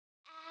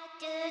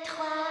2,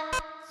 3.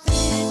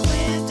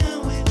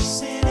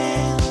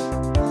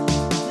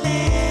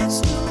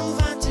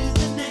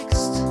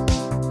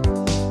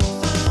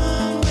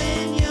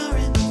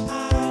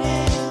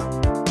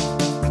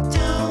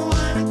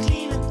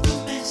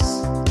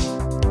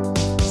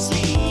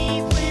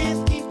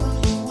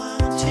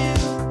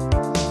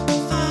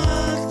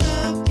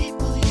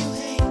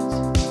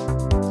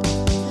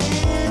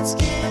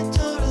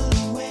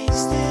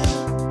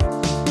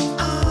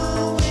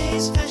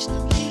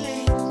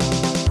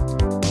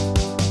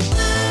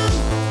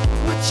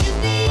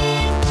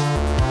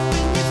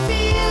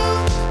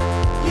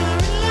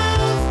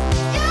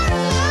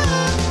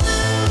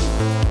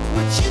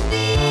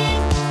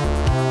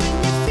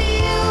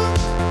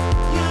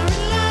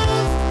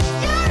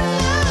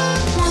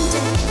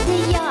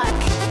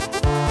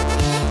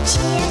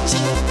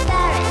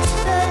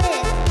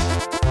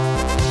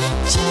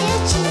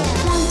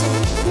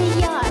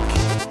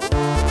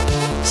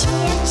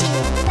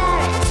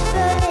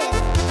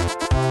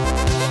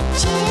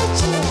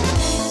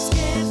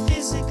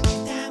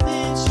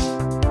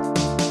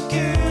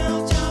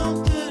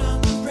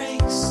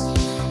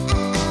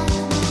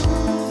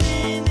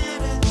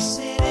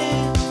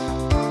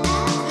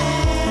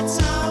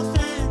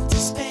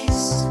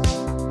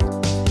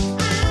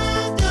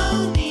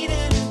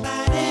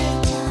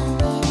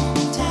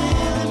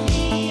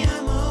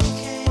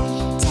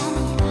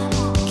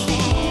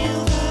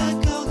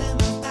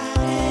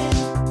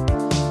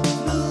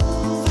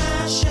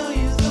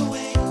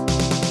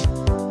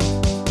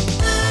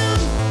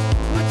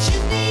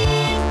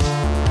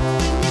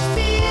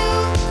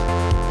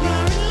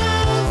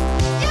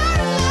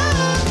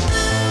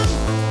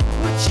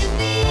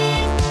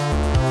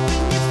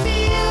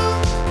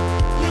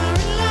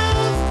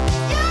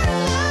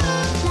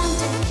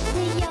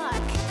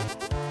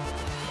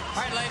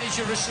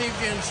 You received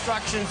your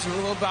instructions a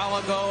little while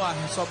ago,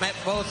 so I met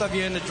both of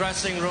you in the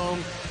dressing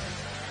room.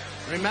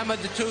 Remember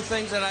the two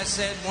things that I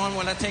said. One,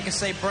 when I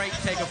say break,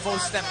 take a full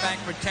step back,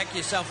 protect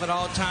yourself at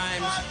all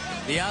times.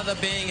 The other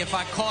being, if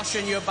I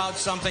caution you about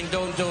something,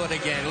 don't do it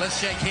again. Let's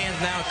shake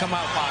hands now and come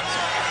out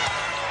boxing.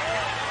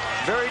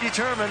 Very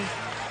determined.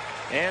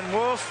 Ann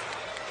Wolf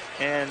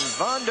and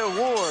Vonda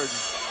Ward.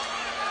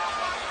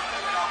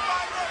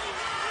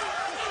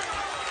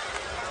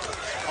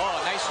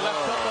 Oh, nice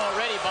left hook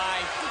already by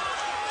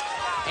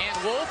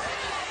Ann Wolf.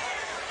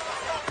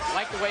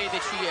 Like the way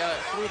that she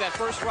threw that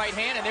first right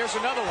hand, and there's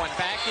another one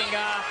backing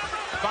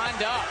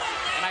Vonda up.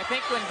 And I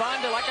think when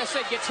Vonda, like I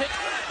said, gets hit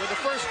with the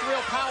first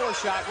real power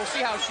shot, we'll see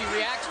how she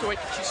reacts to it.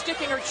 She's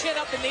sticking her chin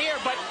up in the air,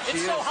 but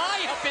it's so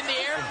high up in the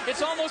air,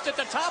 it's almost at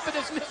the top of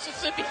this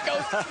Mississippi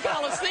Coast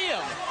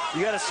Coliseum.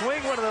 You got to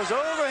swing one of those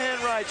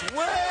overhand rights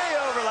way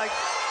over, like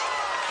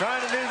trying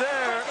to do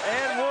there.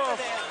 Ann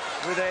Wolf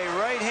with a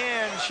right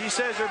hand. She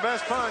says her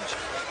best punch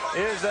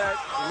is that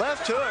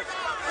left hook.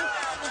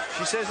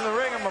 She says in the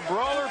ring, I'm a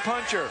brawler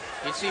puncher.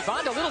 You see,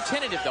 Vonda a little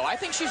tentative, though. I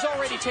think she's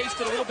already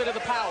tasted a little bit of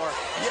the power.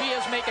 She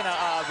is making,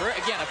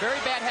 again, a very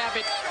bad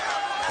habit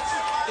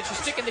that she's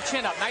sticking the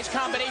chin up. Nice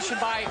combination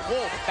by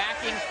Wolf,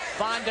 backing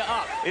Vonda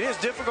up. It is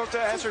difficult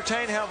to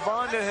ascertain how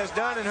Vonda has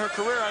done in her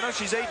career. I know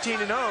she's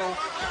 18-0,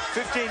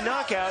 15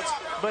 knockouts,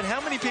 but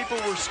how many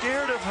people were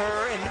scared of her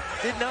and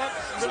did not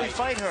really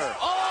fight her?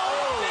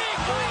 Oh, big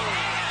right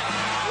hand!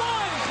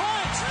 One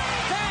punch!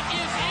 That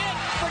is it!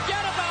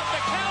 Forget about the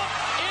count.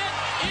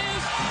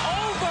 Is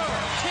over.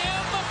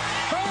 Tim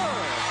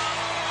Bird.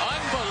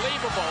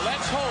 Unbelievable.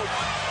 Let's hope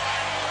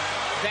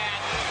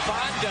that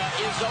Vonda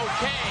is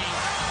okay.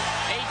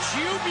 A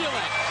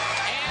jubilant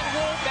Ann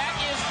Wolf. That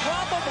is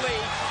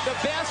probably the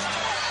best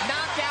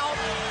knockout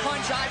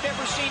punch I've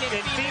ever seen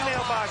in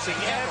female boxing.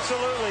 Ever.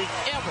 Absolutely.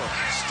 Ever.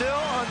 Still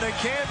on the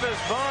canvas,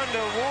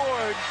 Vonda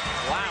Ward.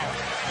 Wow.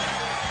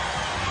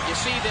 You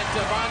see that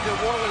Vonda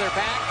Ward with her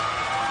back,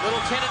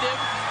 little tentative.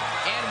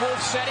 Ann Wolf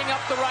setting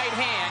up the right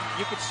hand.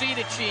 You could see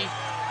that she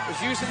was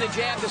using the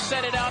jab to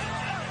set it up.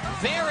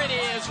 There it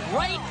is,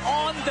 right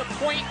on the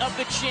point of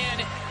the chin,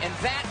 and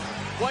that's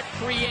what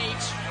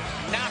creates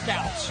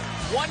knockouts.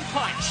 One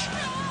punch.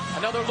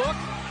 Another look,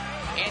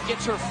 and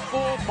gets her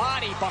full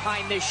body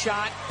behind this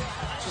shot.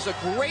 This is a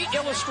great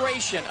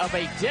illustration of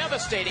a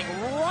devastating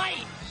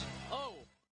right